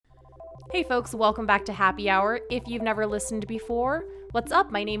Hey folks, welcome back to Happy Hour. If you've never listened before, what's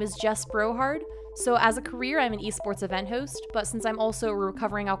up? My name is Jess Brohard. So, as a career, I'm an esports event host, but since I'm also a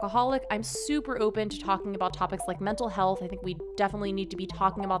recovering alcoholic, I'm super open to talking about topics like mental health. I think we definitely need to be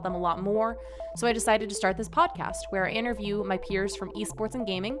talking about them a lot more. So, I decided to start this podcast where I interview my peers from esports and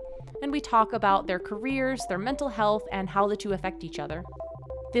gaming, and we talk about their careers, their mental health, and how the two affect each other.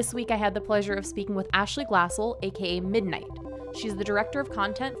 This week, I had the pleasure of speaking with Ashley Glassell, aka Midnight. She's the director of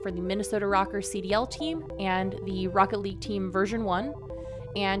content for the Minnesota ROKKR CDL team and the Rocket League team version 1.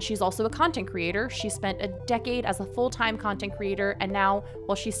 And she's also a content creator. She spent a decade as a full-time content creator, and now,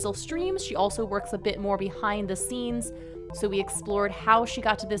 while she still streams, she also works a bit more behind the scenes. So we explored how she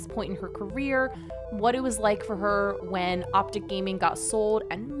got to this point in her career, what it was like for her when Optic Gaming got sold,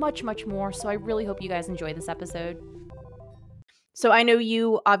 and much, much more. So I really hope you guys enjoy this episode. So I know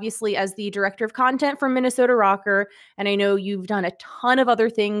you obviously as the director of content for Minnesota ROKKR, and I know you've done a ton of other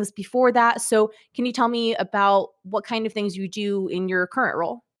things before that. So can you tell me about what kind of things you do in your current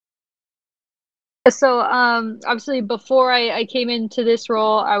role? Obviously before I came into this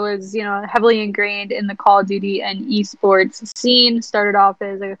role, I was, heavily ingrained in the Call of Duty and esports scene. Started off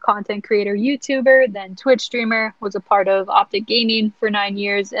as a content creator, YouTuber, then Twitch streamer, was a part of Optic Gaming for 9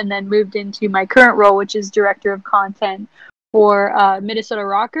 years, and then moved into my current role, which is director of content for Minnesota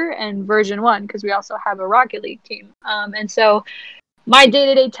ROKKR and version 1, because we also have a Rocket League team. And so my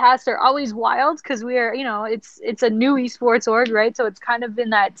day-to-day tasks are always wild because we are, it's a new esports org, right? So it's kind of in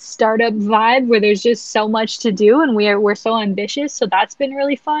that startup vibe where there's just so much to do, and we're so ambitious. So that's been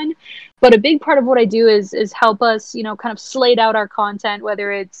really fun. But a big part of what I do is help us, kind of slate out our content,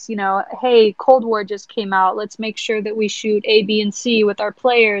 whether it's, hey, Cold War just came out, let's make sure that we shoot A, B, and C with our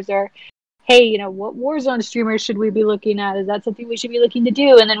players, or hey, what Warzone streamers should we be looking at? Is that something we should be looking to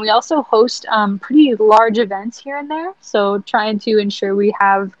do? And then we also host pretty large events here and there. So trying to ensure we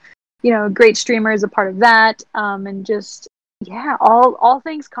have, great streamers a part of that. And just, yeah, all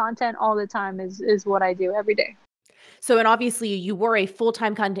things content all the time is what I do every day. So, and obviously you were a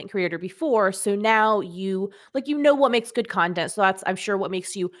full-time content creator before, so now you know what makes good content. So that's, I'm sure, what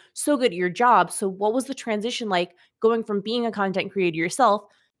makes you so good at your job. So what was the transition like going from being a content creator yourself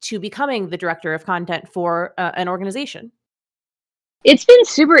to becoming the director of content for an organization? It's been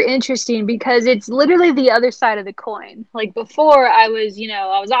super interesting because it's literally the other side of the coin. Like before I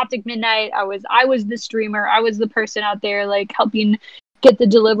was Optic Midnight, I was the streamer, I was the person out there like helping get the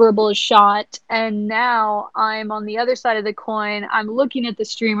deliverables shot. And now I'm on the other side of the coin. I'm looking at the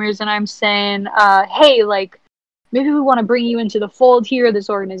streamers and I'm saying, hey, like maybe we want to bring you into the fold here, this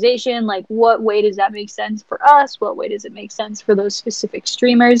organization. Like, what way does that make sense for us? What way does it make sense for those specific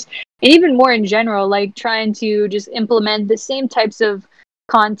streamers? And even more in general, like trying to just implement the same types of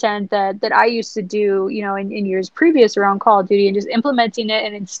content that I used to do, in years previous around Call of Duty, and just implementing it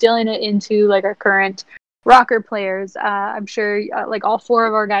and instilling it into like our current ROKKR players. I'm sure like all four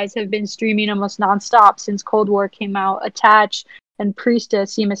of our guys have been streaming almost nonstop since Cold War came out. Attach and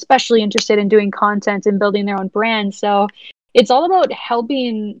Priestess seem especially interested in doing content and building their own brand. So it's all about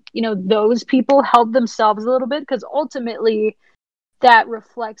helping, those people help themselves a little bit, because ultimately that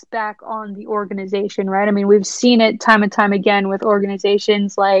reflects back on the organization, right? I mean, we've seen it time and time again with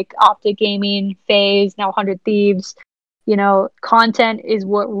organizations like Optic Gaming, FaZe, now 100 Thieves. Content is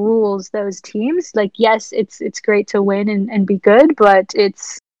what rules those teams. Like, yes, it's great to win and be good, but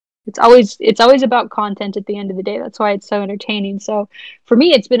it's always about content at the end of the day. That's why it's so entertaining. So for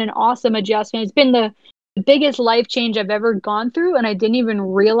me, it's been an awesome adjustment. It's been the biggest life change I've ever gone through, and I didn't even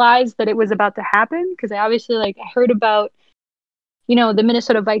realize that it was about to happen, because I obviously heard about the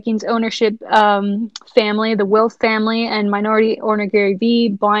Minnesota Vikings ownership family, the Wilf family, and minority owner Gary Vee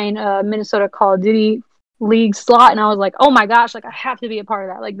buying a Minnesota Call of Duty league slot, and I was like, oh my gosh, like I have to be a part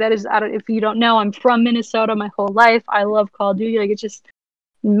of that. Like that is, if you don't know, I'm from Minnesota my whole life. I love Call of Duty. Like it's just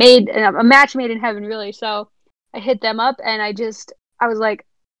made a match made in heaven, really. So I hit them up, and I was like,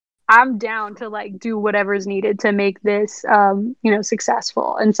 I'm down to like do whatever's needed to make this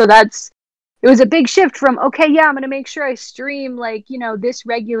successful. And so it was a big shift from, okay, yeah, I'm going to make sure I stream like, this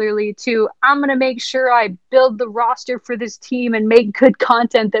regularly, to I'm going to make sure I build the roster for this team and make good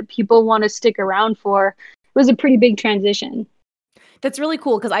content that people want to stick around for. It was a pretty big transition. That's really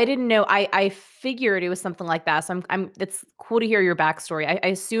cool because I didn't know. I figured it was something like that. So it's cool to hear your backstory. I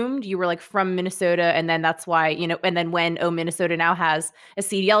assumed you were like from Minnesota, and then that's why, and then when Minnesota now has a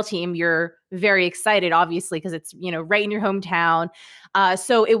CDL team, you're very excited, obviously, because it's, right in your hometown.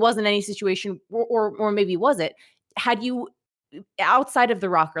 So it wasn't any situation, or maybe was it? Had you, outside of the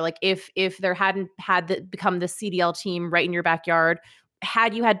ROKKR, like if there hadn't become the CDL team right in your backyard,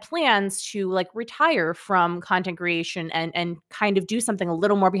 had you had plans to like retire from content creation and kind of do something a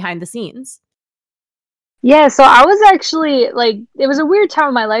little more behind the scenes? Yeah, so I was actually like, it was a weird time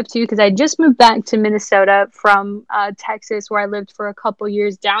in my life too, because I just moved back to Minnesota from Texas, where I lived for a couple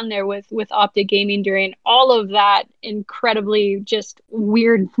years down there with Optic Gaming during all of that incredibly just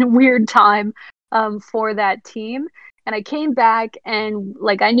weird time for that team. And I came back, and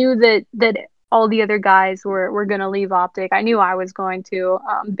like I knew that all the other guys were gonna leave Optic. I knew I was going to,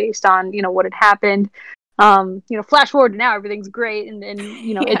 based on what had happened. Flash forward to now, everything's great, and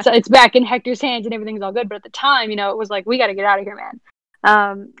Yeah. it's back in Hector's hands, and everything's all good. But at the time, it was like, we got to get out of here,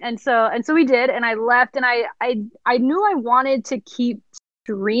 man. And so we did, and I left, and I knew I wanted to keep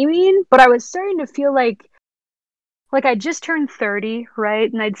streaming, but I was starting to feel like I just turned 30,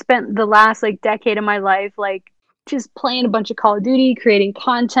 right? And I'd spent the last like decade of my life like just playing a bunch of Call of Duty, creating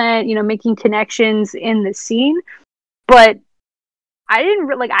content, making connections in the scene. But I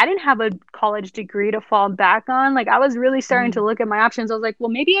didn't have a college degree to fall back on. Like I was really starting to look at my options. I was like, well,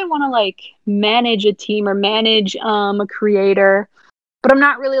 maybe I want to like manage a team or manage a creator, but I'm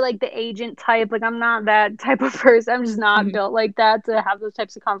not really like the agent type. Like I'm not that type of person. I'm just not built like that to have those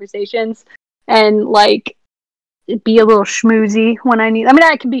types of conversations and like be a little schmoozy when I need. I mean,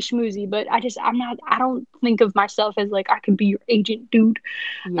 I can be schmoozy, but I'm not. I don't think of myself as like I can be your agent, dude.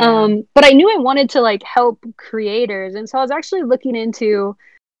 Yeah. But I knew I wanted to like help creators, and so I was actually looking into,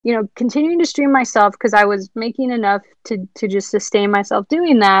 continuing to stream myself because I was making enough to just sustain myself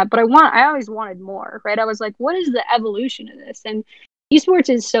doing that. But I always wanted more, right? I was like, what is the evolution of this? And esports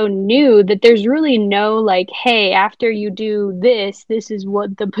is so new that there's really no like, hey, after you do this is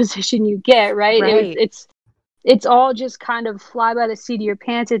what the position you get, right? Right. It's all just kind of fly by the seat of your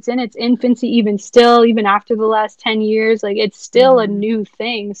pants. It's in its infancy, even still, even after the last 10 years, like it's still a new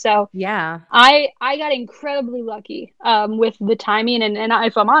thing. So Yeah. I got incredibly lucky with the timing, and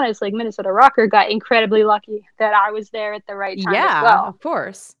if I'm honest, like Minnesota Rocker got incredibly lucky that I was there at the right time as Yeah, well. of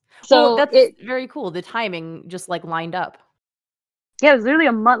course. Well, So that's very cool. The timing just like lined up. yeah, it was literally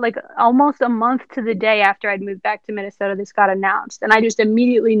a month, like almost a month to the day after I'd moved back to Minnesota, this got announced. And I just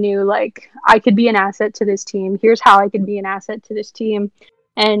immediately knew like I could be an asset to this team. Here's how I could be an asset to this team.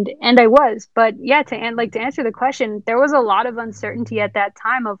 And I was. But yeah, to answer the question, there was a lot of uncertainty at that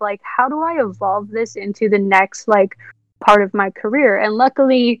time of like, how do I evolve this into the next like part of my career? And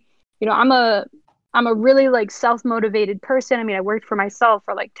luckily, I'm a really like self-motivated person. I mean, I worked for myself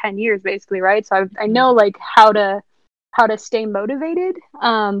for like 10 years basically, right? So I know like how to stay motivated,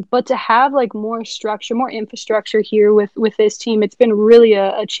 but to have like more structure, more infrastructure here with this team, it's been really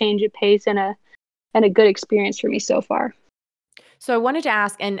a change of pace and a good experience for me so far. So I wanted to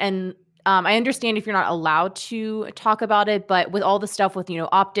ask, and I understand if you're not allowed to talk about it, but with all the stuff with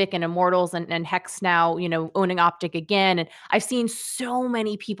Optic and Immortals and Hex now owning Optic again, and I've seen so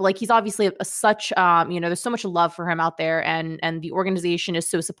many people like he's obviously such there's so much love for him out there, and the organization is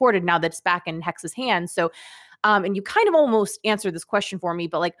so supported now that it's back in Hex's hands. So and you kind of almost answered this question for me,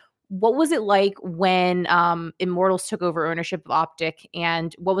 but like, what was it like when Immortals took over ownership of Optic,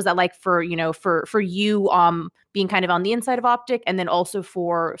 and what was that like for for you being kind of on the inside of Optic, and then also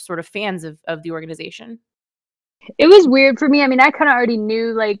for sort of fans of the organization? It was weird for me. I mean, I kind of already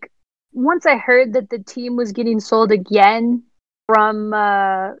knew like once I heard that the team was getting sold again from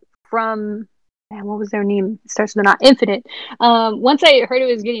man, what was their name? It starts with a not Infinite. Once I heard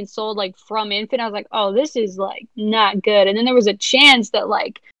it was getting sold like from Infinite, I was like, oh, this is like not good. And then there was a chance that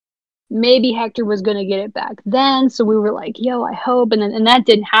like maybe Hector was gonna get it back then. So we were like, yo, I hope. And that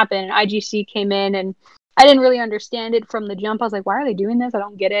didn't happen. And IGC came in, and I didn't really understand it from the jump. I was like, why are they doing this? I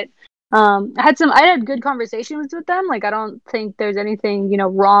don't get it. I had good conversations with them. Like I don't think there's anything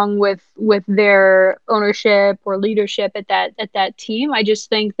wrong with their ownership or leadership at that team. I just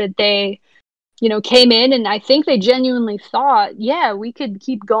think that they came in, and I think they genuinely thought, yeah, we could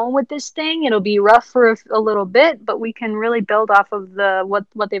keep going with this thing. It'll be rough for a little bit, but we can really build off of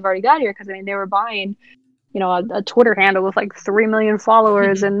what they've already got here. Because I mean, they were buying a Twitter handle with like 3 million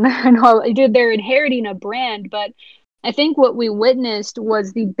followers, and dude, they're inheriting a brand. But I think what we witnessed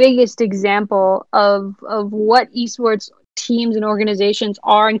was the biggest example of what esports teams and organizations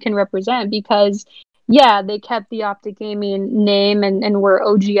are and can represent, because yeah, they kept the Optic Gaming name and were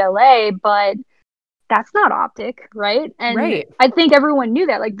OGLA, but that's not Optic, right? And Right. I think everyone knew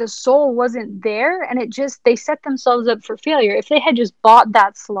that. Like the soul wasn't there, and they set themselves up for failure. If they had just bought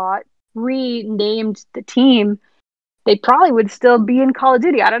that slot, renamed the team, they probably would still be in Call of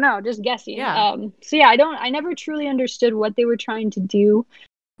Duty. I don't know, just guessing. Yeah. So yeah, I never truly understood what they were trying to do.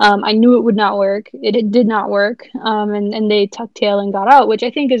 I knew it would not work. It did not work. And they tucked tail and got out, which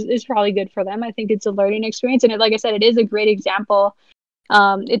I think is probably good for them. I think it's a learning experience. And like I said, it is a great example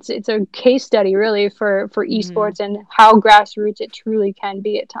It's a case study really for Mm-hmm. esports and how grassroots it truly can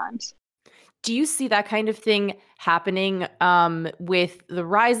be at times. Do you see that kind of thing happening with the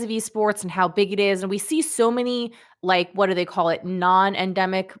rise of esports and how big it is? And we see so many, like, what do they call it,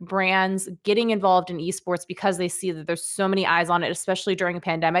 non-endemic brands getting involved in esports because they see that there's so many eyes on it, especially during a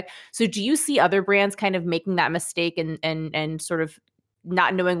pandemic. So do you see other brands kind of making that mistake and sort of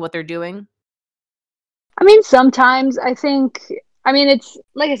not knowing what they're doing? I mean, sometimes I think, I mean, it's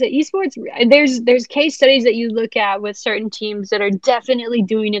like I said, esports. There's case studies that you look at with certain teams that are definitely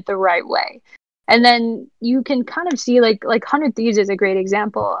doing it the right way, and then you can kind of see like 100 Thieves is a great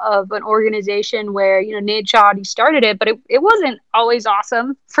example of an organization where Nate Shaw, he started it, but it wasn't always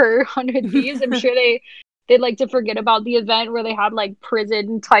awesome for 100 Thieves. I'm sure they'd like to forget about the event where they had like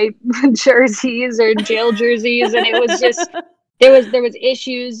prison type jerseys or jail jerseys, and it was just there was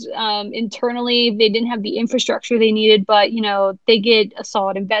issues internally. They didn't have the infrastructure they needed, but they get a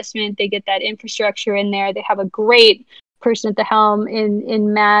solid investment. They get that infrastructure in there. They have a great person at the helm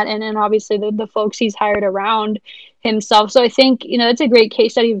in Matt, and then obviously the folks he's hired around himself. So I think it's a great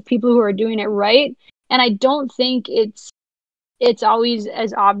case study of people who are doing it right. And I don't think it's always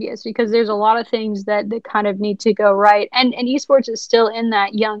as obvious because there's a lot of things that kind of need to go right. And esports is still in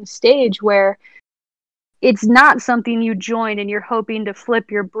that young stage where it's not something you join and you're hoping to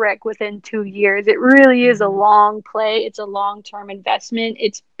flip your brick within 2 years. It really is a Mhm. long play. It's a long-term investment.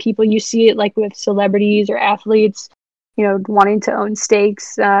 It's people, you see it like with celebrities or athletes, wanting to own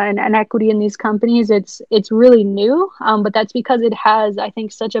stakes and equity in these companies. It's really new, but that's because it has, I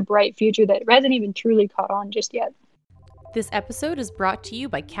think, such a bright future that it hasn't even truly caught on just yet. This episode is brought to you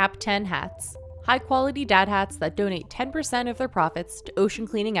by Cap 10 Hats, high quality dad hats that donate 10% of their profits to ocean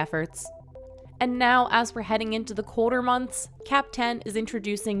cleaning efforts. And now, as we're heading into the colder months, Cap 10 is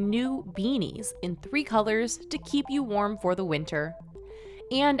introducing new beanies in 3 colors to keep you warm for the winter.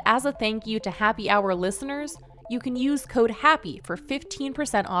 And as a thank you to Happy Hour listeners, you can use code HAPPY for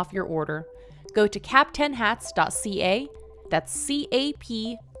 15% off your order. Go to cap10hats.ca, that's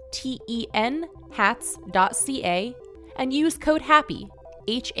CAPTEN hats.ca, and use code HAPPY,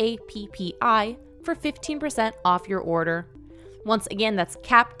 HAPPI, for 15% off your order. Once again, that's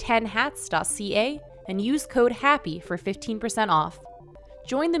cap10hats.ca and use code HAPPY for 15% off.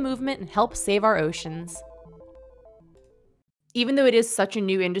 Join the movement and help save our oceans. Even though it is such a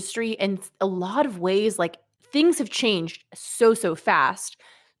new industry, in a lot of ways, like, things have changed so fast.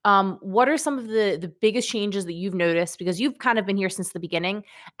 What are some of the biggest changes that you've noticed? Because you've kind of been here since the beginning,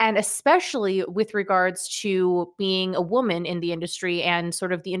 and especially with regards to being a woman in the industry and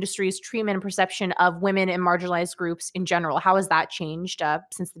sort of the industry's treatment and perception of women and marginalized groups in general. How has that changed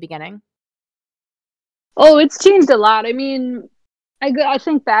since the beginning? Oh, it's changed a lot. I mean, I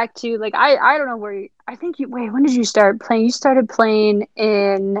think back to like I don't know I think when did you start playing? You started playing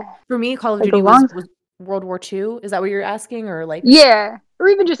in For me, Call of like a Duty was long was World War II. Is that what you're asking, or like? yeah, or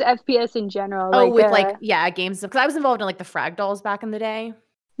even just FPS in general. Oh, Like with like, yeah, games, because I was involved in like the Frag Dolls back in the day.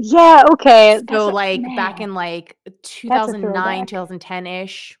 yeah, okay, So, that's a like, back man, in, like, that's a 2009, throwback.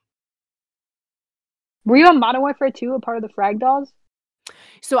 2010-ish. Were you on Modern Warfare 2, a part of the Frag Dolls?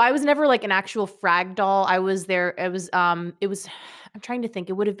 So, I was never, like, an actual frag doll. I was there it was I'm trying to think.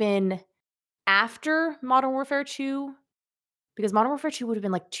 It would have been after Modern Warfare 2, because Modern Warfare 2 would have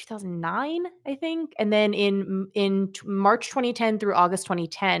been, like, 2009, I think, and then March 2010 through August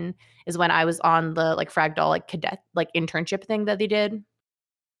 2010 is when I was on the, like, frag doll, like, cadet, like, internship thing that they did.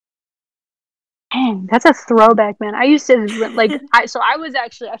 Dang, that's a throwback, man. I used to like I was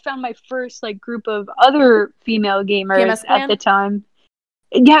actually I found my first like group of other female gamers PMS at the Clan? time.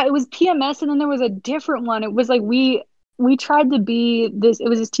 Yeah, it was PMS, and then there was a different one. It was like we tried to be this. It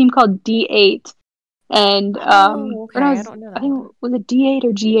was this team called D8, and Oh, when okay, I don't know I that. think was it D8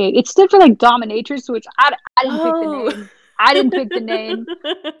 or G8. It stood for like dominatrix, which I didn't pick the Oh. name. I didn't pick the name.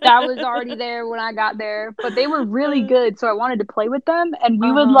 That was already there when I got there, but they were really good, so I wanted to play with them. And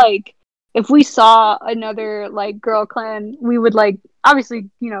we would Uh-huh. like, if we saw another like girl clan, we would like obviously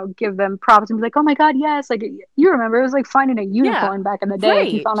give them props and be like, oh my god, yes, like you remember it was like finding a Yeah, unicorn back in the day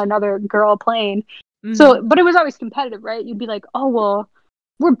if you found right. another girl playing. So, Mhm. but it was always competitive, right? You'd be like, oh well,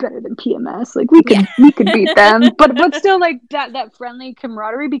 we're better than PMS. Like Yeah. we could beat them, but still like that friendly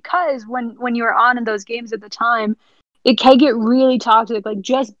camaraderie because when you were on in those games at the time, it can get really toxic. Like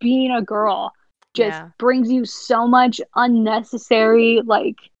just being a girl just Yeah. brings you so much unnecessary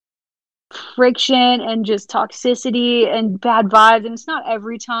like friction and just toxicity and bad vibes. And it's not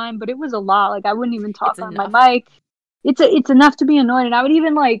every time, but it was a lot. Like I wouldn't even It's talk on my enough. mic. It's enough to be annoying. And I would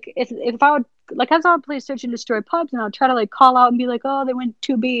even like if I would like I would play Search and Destroy Pubs and I would try to like call out and be like, oh, they went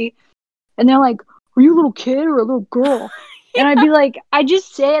 2B, and they're like, were you a little kid or a little girl? And I'd be like, I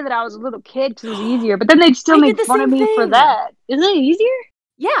just say that I was a little kid because it was easier, but then they'd still I did make the fun of same me for thing. that. Isn't it easier?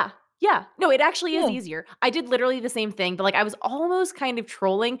 Yeah. Yeah. No, it actually is Yeah. easier. I did literally the same thing, but like I was almost kind of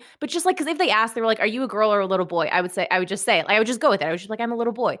trolling, but just like, cause if they asked, they were like, are you a girl or a little boy? I would just say it. Like, I would just go with it. I was just like, I'm a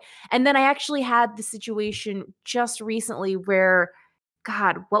little boy. And then I actually had the situation just recently where,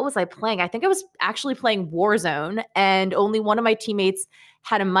 God, what was I playing? I think I was actually playing Warzone, and only one of my teammates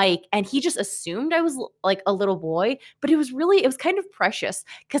had a mic, and he just assumed I was like a little boy, but it was kind of precious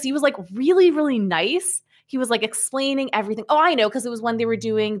because he was like really, really nice. He was like explaining everything. Oh, I know, because it was when they were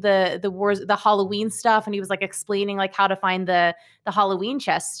doing the Halloween stuff, and he was like explaining like how to find the Halloween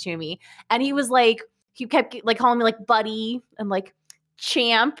chests to me. And he was like, he kept like calling me like buddy and like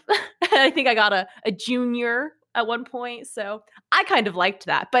champ. I think I got a junior at one point. So I kind of liked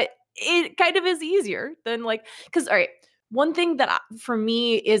that, but it kind of is easier than like, because all right, one thing that for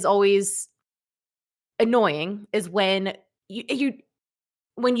me is always annoying is when you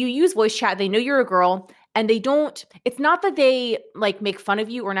when you use voice chat, they know you're a girl, and they don't, it's not that they like make fun of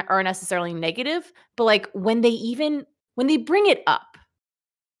you or are necessarily negative, but like when they bring it up,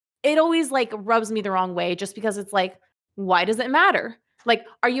 it always like rubs me the wrong way just because it's like, why does it matter? Like,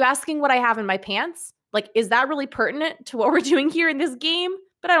 are you asking what I have in my pants? Like, is that really pertinent to what we're doing here in this game?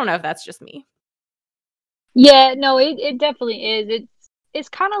 But I don't know if that's just me. Yeah, no, it definitely is. It's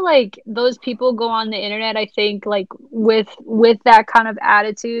kind of like those people go on the internet, I think, like with that kind of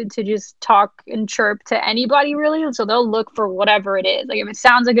attitude to just talk and chirp to anybody really. So they'll look for whatever it is. Like if it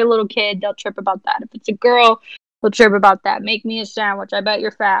sounds like a little kid, they'll chirp about that. If it's a girl, they'll chirp about that. Make me a sandwich. I bet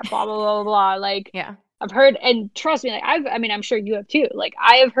you're fat. Blah blah blah blah blah. Like Yeah. I've heard, and trust me, like I mean, I'm sure you have too. Like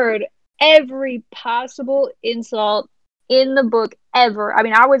I have heard every possible insult in the book ever. I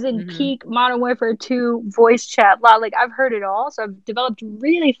mean, I was in Hmm. peak Modern Warfare 2 voice chat. Like I've heard it all, so I've developed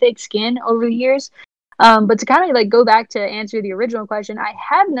really thick skin over the years. But to kind of like go back to answer the original question, I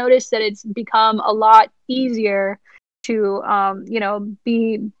have noticed that it's become a lot easier to,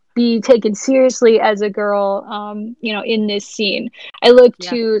 be taken seriously as a girl, in this scene. I look Yeah.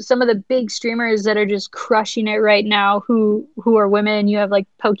 to some of the big streamers that are just crushing it right now, who are women. You have like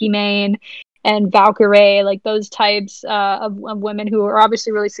Pokimane and Valkyrae, like those types of women who are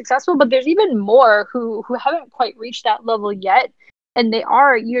obviously really successful. But there's even more who haven't quite reached that level yet, and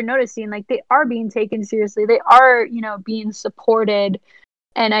you're noticing like they are being taken seriously. They are being supported,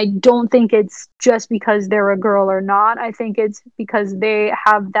 and I don't think it's just because they're a girl or not. I think it's because they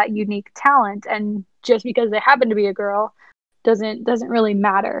have that unique talent, and just because they happen to be a girl doesn't really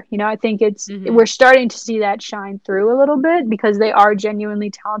matter. I think Hmm. we're starting to see that shine through a little bit because they are genuinely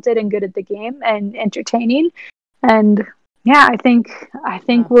talented and good at the game and entertaining. And yeah, I think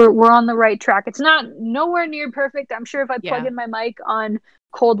Oh, we're on the right track. It's not nowhere near perfect. I'm sure if I plug yeah. in my mic on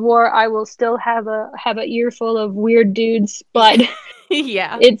Cold War, I will still have a earful of weird dudes, but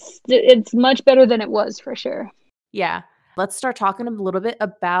Yeah. Yeah. it's much better than it was for sure. Yeah. Let's start talking a little bit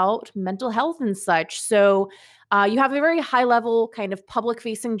about mental health and such. So, you have a very high level kind of public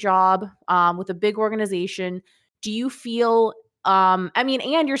facing job with a big organization. Do you feel, I mean,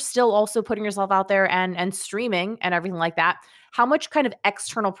 and you're still also putting yourself out there and streaming and everything like that. How much kind of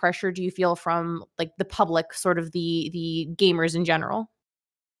external pressure do you feel from like the public, sort of the gamers in general?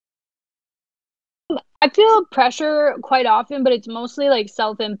 I feel pressure quite often, but it's mostly like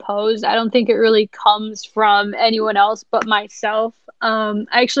self-imposed. I don't think it really comes from anyone else but myself.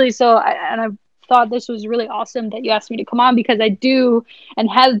 Actually, and I thought this was really awesome that you asked me to come on because I do and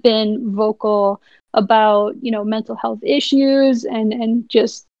have been vocal about, mental health issues and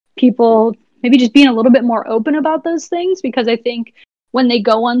just people maybe just being a little bit more open about those things because I think when they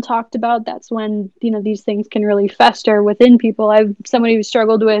go untalked about, that's when, these things can really fester within people. I've somebody who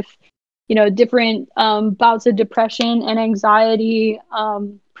struggled with different bouts of depression and anxiety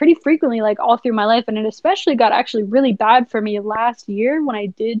pretty frequently, like all through my life. And it especially got actually really bad for me last year when I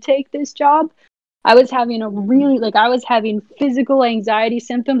did take this job. I was having physical anxiety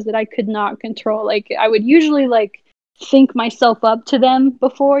symptoms that I could not control. Like I would usually like think myself up to them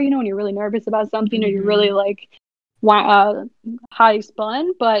before, when you're really nervous about something or you're really Hmm. like high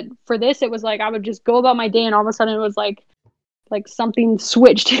spun. But for this, it was like I would just go about my day, and all of a sudden it was like something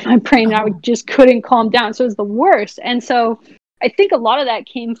switched in my brain and I Oh, just couldn't calm down. So it was the worst. And so I think a lot of that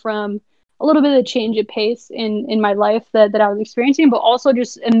came from a little bit of change of pace in my life that I was experiencing, but also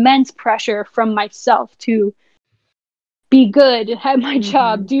just immense pressure from myself to be good at my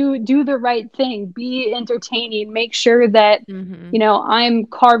job, hmm. do the right thing, be entertaining, make sure that Hmm. I'm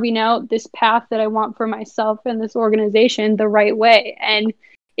carving out this path that I want for myself and this organization the right way. And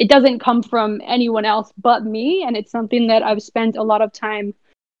it doesn't come from anyone else but me, and it's something that I've spent a lot of time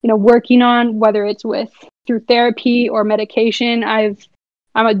working on, whether it's through therapy or medication. I'm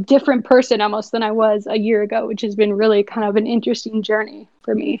a different person almost than I was a year ago, which has been really kind of an interesting journey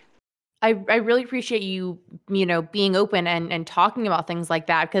for me. I really appreciate you, being open and talking about things like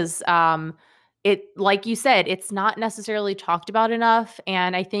that, because it, like you said, it's not necessarily talked about enough.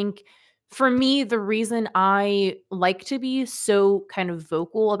 And I think for me, the reason I like to be so kind of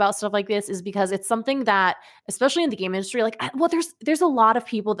vocal about stuff like this is because it's something that, especially in the game industry, like, well, there's a lot of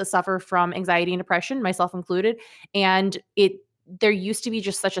people that suffer from anxiety and depression, myself included, and there used to be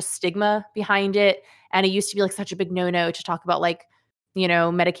just such a stigma behind it, and it used to be like such a big no-no to talk about, like,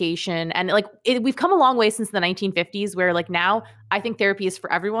 medication. And like we've come a long way since the 1950s, where like now I think therapy is for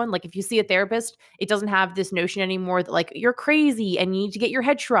everyone. Like if you see a therapist, it doesn't have this notion anymore that like you're crazy and you need to get your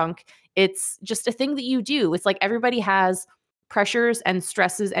head shrunk. It's just a thing that you do. It's like everybody has pressures and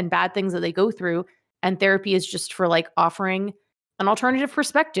stresses and bad things that they go through. And therapy is just for like offering an alternative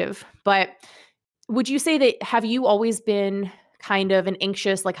perspective. But would you say that, have you always been kind of an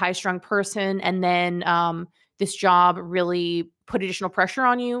anxious, like high strung person, and then this job really put additional pressure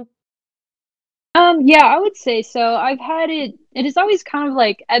on you? Yeah, I would say so. I've had it has always kind of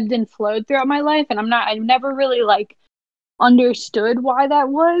like ebbed and flowed throughout my life, and I've never really like understood why that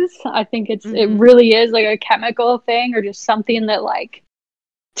was. I think it really is like a chemical thing or just something that like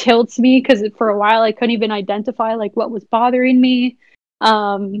tilts me, because for a while I couldn't even identify like what was bothering me.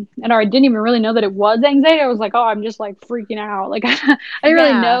 And I didn't even really know that it was anxiety. I was like, oh, I'm just like freaking out. Like I didn't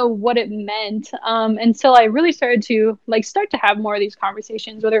really know what it meant until I really started to start to have more of these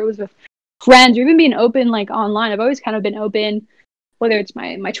conversations, whether it was with friends or even being open like online. I've always kind of been open, whether it's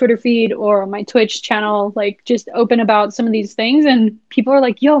my Twitter feed or my Twitch channel, like just open about some of these things, and people are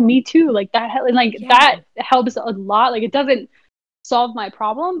like, yo, me too. Like that helps a lot. Like it doesn't solve my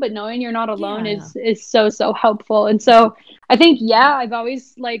problem, but knowing you're not alone is so helpful. And so I think I've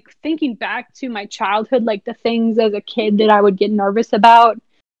always, like, thinking back to my childhood, like the things as a kid that I would get nervous about.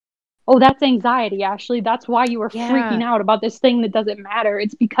 Oh, that's anxiety, Ashley. That's why you were freaking out about this thing that doesn't matter.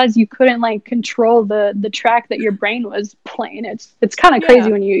 It's because you couldn't like control the track that your brain was playing. It's kind of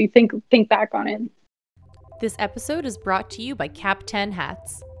crazy when you think back on it. This episode is brought to you by Cap 10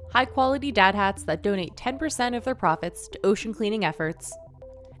 Hats. High-quality dad hats that donate 10% of their profits to ocean cleaning efforts.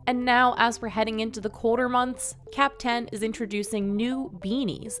 And now, as we're heading into the colder months, Cap 10 is introducing new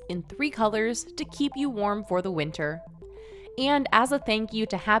beanies in 3 colors to keep you warm for the winter. And as a thank you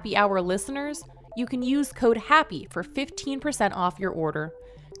to Happy Hour listeners, you can use code HAPPY for 15% off your order.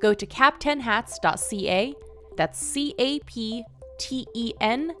 Go to cap10hats.ca, that's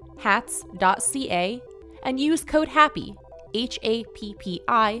CAPTEN hats.ca, and use code HAPPY,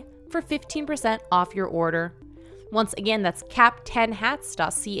 HAPPI, for 15% off your order. Once again, that's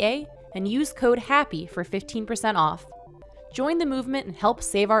cap10hats.ca and use code HAPPY for 15% off. Join the movement and help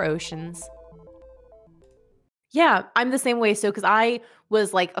save our oceans. Yeah, I'm the same way. So, because I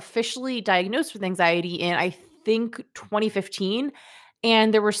was like officially diagnosed with anxiety in, I think, 2015.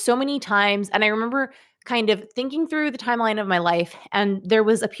 And there were so many times, and I remember kind of thinking through the timeline of my life. And there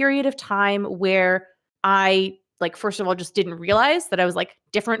was a period of time where I, like, first of all, just didn't realize that I was like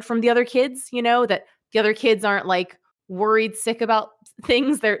different from the other kids, that the other kids aren't like worried, sick about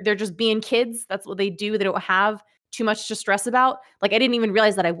things. They're just being kids. That's what they do. They don't have too much to stress about. Like, I didn't even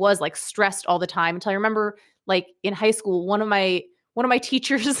realize that I was like stressed all the time until I remember, like, in high school, one of my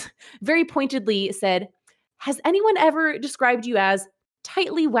teachers very pointedly said, "Has anyone ever described you as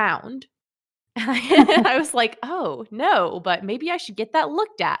tightly wound?" And I was like, oh, no, but maybe I should get that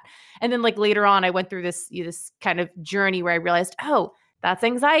looked at. And then like later on, I went through this kind of journey where I realized, oh, that's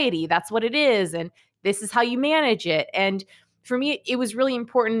anxiety. That's what it is. And this is how you manage it. And for me, it was really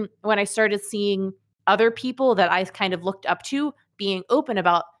important when I started seeing other people that I kind of looked up to being open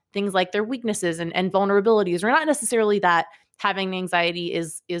about things like their weaknesses and vulnerabilities, or not necessarily that having anxiety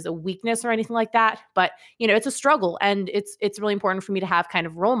is a weakness or anything like that, but it's a struggle, and it's really important for me to have kind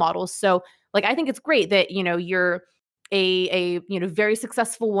of role models. So like, I think it's great that, you're a very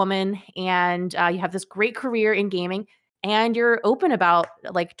successful woman, and you have this great career in gaming, and you're open about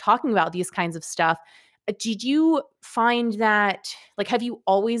like talking about these kinds of stuff. Did you find that, like, have you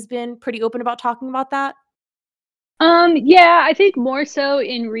always been pretty open about talking about that? Yeah, I think more so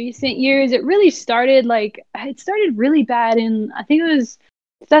in recent years. It really started really bad in, I think it was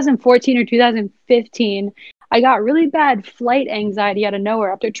 2014 or 2015. I got really bad flight anxiety out of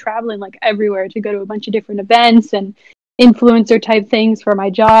nowhere after traveling like everywhere to go to a bunch of different events and influencer type things for my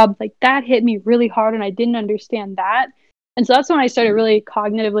job. Like that hit me really hard, and I didn't understand that. And so that's when I started really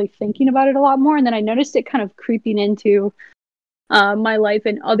cognitively thinking about it a lot more. And then I noticed it kind of creeping into my life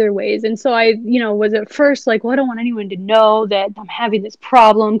in other ways. And so I, was at first like, well, I don't want anyone to know that I'm having this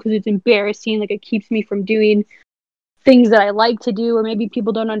problem because it's embarrassing. Like it keeps me from doing things that I like to do, or maybe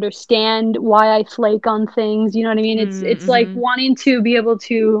people don't understand why I flake on things. You know what I mean? It's like wanting to be able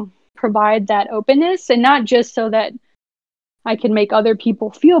to provide that openness, and not just so that I can make other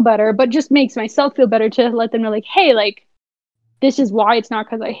people feel better, but just makes myself feel better to let them know, like, hey, like, this is why. It's not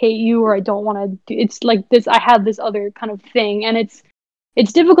because I hate you or I don't want to do. It's like this. I have this other kind of thing, and it's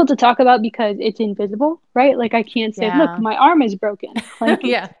difficult to talk about because it's invisible, right? Like I can't say, look, my arm is broken. Like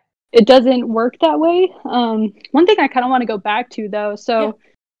it doesn't work that way. One thing I kind of want to go back to though. So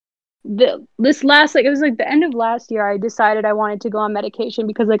this last, like, it was like the end of last year, I decided I wanted to go on medication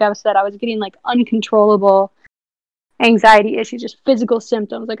because, like I said, I was getting like uncontrollable anxiety issues, just physical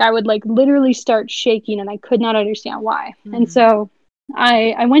symptoms. Like I would like literally start shaking and I could not understand why. And so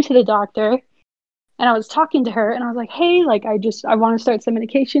I went to the doctor and I was talking to her and I was like, hey, like I want to start some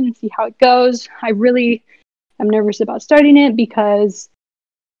medication and see how it goes. I'm nervous about starting it because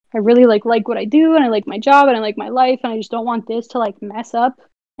I really like what I do and I like my job and I like my life and I just don't want this to like mess up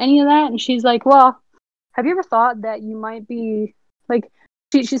any of that. And she's like, well, have you ever thought that you might be like,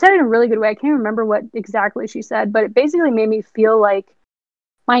 she said it in a really good way. I can't remember what exactly she said, but it basically made me feel like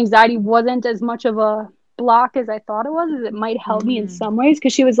my anxiety wasn't as much of a block as I thought it was, as it might help me in some ways.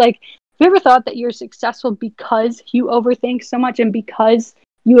 Because she was like, have you ever thought that you're successful because you overthink so much and because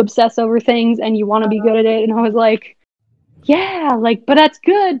you obsess over things and you want to be good at it? And I was like, yeah, like, but that's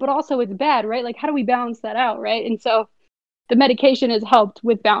good, but also it's bad, right? Like, how do we balance that out, right? And so the medication has helped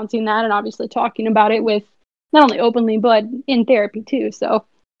with balancing that, and obviously talking about it with not only openly but in therapy too. So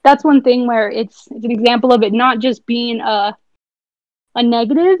that's one thing where it's an example of it not just being a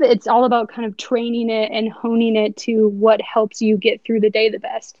negative. It's all about kind of training it and honing it to what helps you get through the day the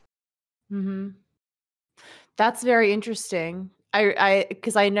best. That's very interesting.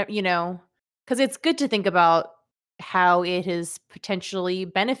 Because I know, because it's good to think about how it has potentially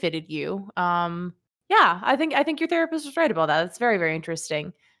benefited you. Yeah, I think your therapist was right about that. That's very, very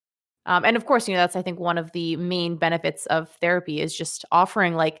interesting. And of course, that's, I think, one of the main benefits of therapy is just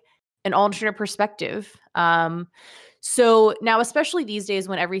offering like an alternate perspective. So now, especially these days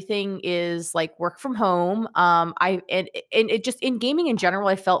when everything is like work from home, and it just in gaming in general,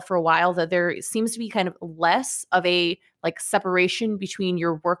 I felt for a while that there seems to be kind of less of a like separation between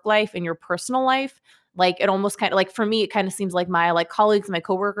your work life and your personal life. Like it almost kind of like for me, it kind of seems like my like colleagues, my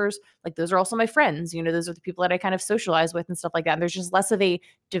coworkers, like those are also my friends. Those are the people that I kind of socialize with and stuff like that. And there's just less of a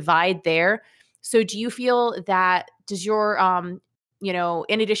divide there. So do you feel that does your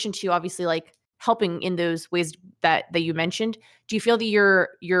in addition to obviously like helping in those ways that you mentioned, do you feel that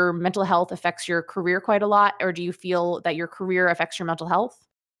your mental health affects your career quite a lot, or do you feel that your career affects your mental health?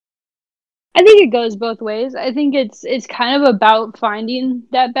 I think it goes both ways. I think it's kind of about finding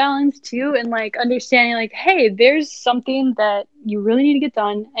that balance too, and like understanding like, hey, there's something that you really need to get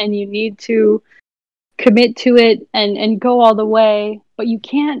done and you need to commit to it and go all the way, but you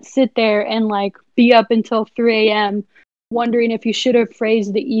can't sit there and like be up until 3 a.m. wondering if you should have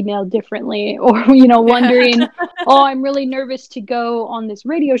phrased the email differently, or wondering, oh, I'm really nervous to go on this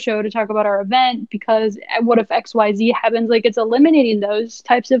radio show to talk about our event because what if XYZ happens? Like it's eliminating those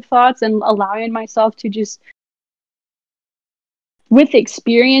types of thoughts and allowing myself to just with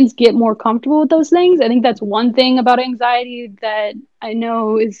experience get more comfortable with those things. I think that's one thing about anxiety that I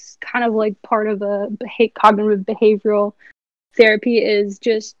know is kind of like part of a cognitive behavioral therapy is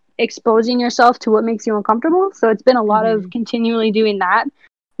just exposing yourself to what makes you uncomfortable. So it's been a lot of continually doing that,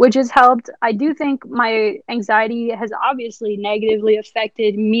 which has helped. I do think my anxiety has obviously negatively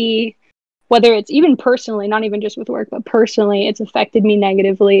affected me, whether it's even personally, not even just with work, but personally, it's affected me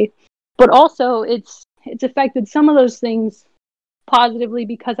negatively. But also it's affected some of those things positively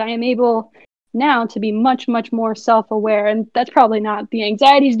because I am able now to be much, much more self-aware. And that's probably not the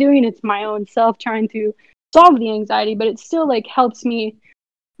anxiety's doing, it's my own self trying to solve the anxiety, but it still like helps me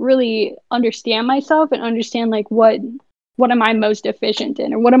really understand myself and understand like what am I most efficient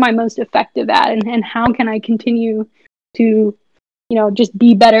in, or what am I most effective at, and how can I continue to just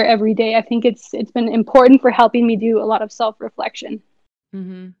be better every day. I think it's been important for helping me do a lot of self-reflection.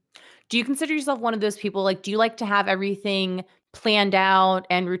 Do you consider yourself one of those people, like, do you like to have everything planned out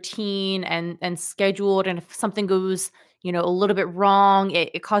and routine and scheduled, and if something goes a little bit wrong,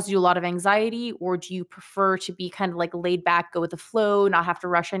 it causes you a lot of anxiety? Or do you prefer to be kind of like laid back, go with the flow, not have to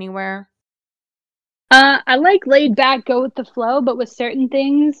rush anywhere? I like laid back, go with the flow, but with certain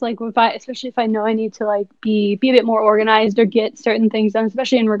things, like especially if I know I need to like be a bit more organized or get certain things done,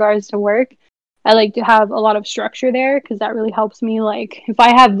 especially in regards to work, I like to have a lot of structure there because that really helps me. Like if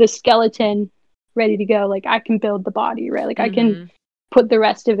I have the skeleton ready to go. Like I can build the body, right? Like I can Mm-hmm. put the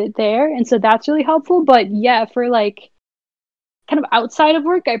rest of it there. And so that's really helpful. But yeah, for like kind of outside of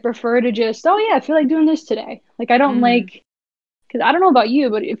work, I prefer to just, oh yeah, I feel like doing this today. Like I don't Mm-hmm. like, because I don't know about you,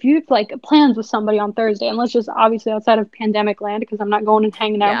 but if you have like plans with somebody on Thursday, and let's just obviously outside of pandemic land, because I'm not going and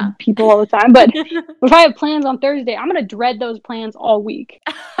hanging out Yeah. with people all the time, but if I have plans on Thursday, I'm gonna dread those plans all week.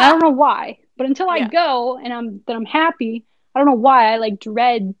 And I don't know why, but until I Yeah. go and I'm happy, I don't know why I like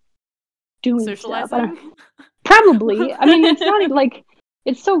dread doing stuff. Socializing? Probably. I mean, it's not even like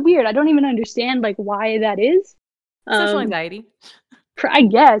it's so weird. I don't even understand like why that is. Social Um, anxiety. I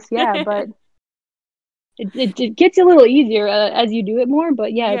guess, yeah, but it gets a little easier as you do it more.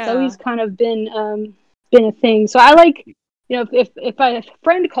 But yeah, it's Yeah. always kind of been a thing. So I like, you know, if a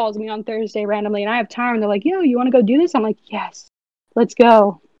friend calls me on Thursday randomly and I have time, and they're like, "Yo, you want to go do this?" I'm like, "Yes, let's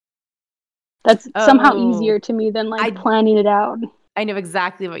go." That's somehow Oh, easier to me than like I planning it out. I know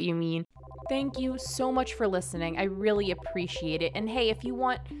exactly what you mean. Thank you so much for listening. I really appreciate it. And hey, if you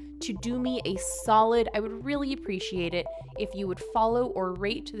want to do me a solid, I would really appreciate it if you would follow or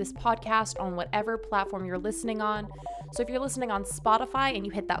rate this podcast on whatever platform you're listening on. So if you're listening on Spotify and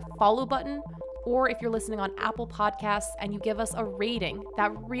you hit that follow button, or if you're listening on Apple Podcasts and you give us a rating,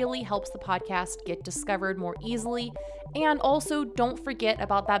 that really helps the podcast get discovered more easily. And also, don't forget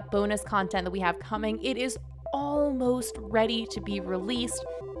about that bonus content that we have coming. It is almost ready to be released.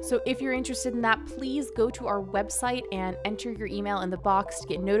 So if you're interested in that, please go to our website and enter your email in the box to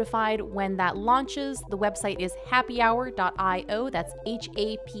get notified when that launches. The website is happyhour.io. That's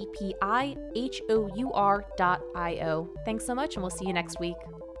happyhour.io. Thanks so much, and we'll see you next week.